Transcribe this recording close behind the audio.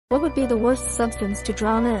What would be the worst substance to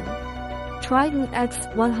drown in? Triton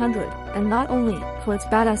X-100, and not only for its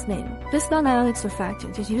badass name. This nonionic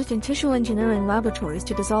surfactant is used in tissue engineering laboratories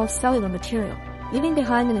to dissolve cellular material, leaving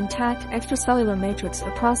behind an intact extracellular matrix,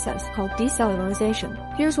 a process called decellularization.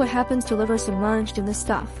 Here's what happens to liver submerged in this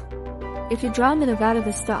stuff. If you drowned in a vat of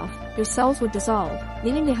this stuff, your cells would dissolve,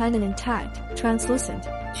 leaving behind an intact, translucent,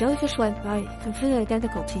 jellyfish-like body completely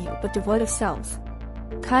identical to you but devoid of cells.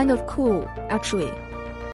 Kind of cool, actually.